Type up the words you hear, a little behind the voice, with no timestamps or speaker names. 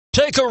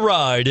Take a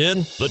ride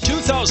in the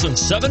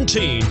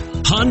 2017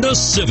 Honda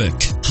Civic.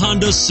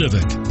 Honda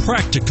Civic.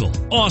 Practical,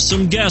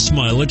 awesome gas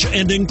mileage,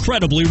 and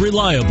incredibly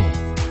reliable.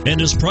 And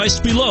is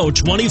priced below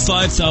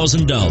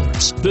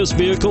 $25,000. This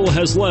vehicle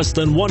has less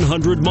than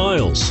 100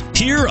 miles.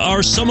 Here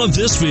are some of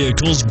this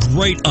vehicle's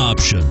great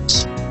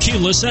options: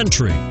 keyless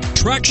entry,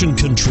 traction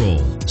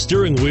control,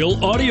 steering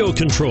wheel audio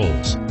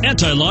controls,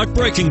 anti-lock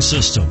braking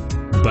system,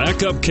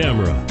 backup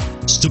camera,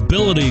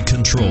 stability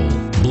control,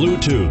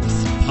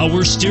 Bluetooth,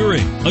 power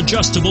steering,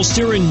 adjustable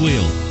steering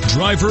wheel,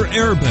 driver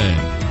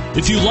airbag.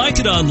 If you like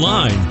it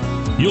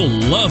online, you'll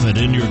love it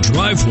in your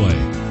driveway.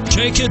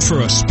 Take it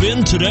for a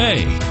spin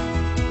today.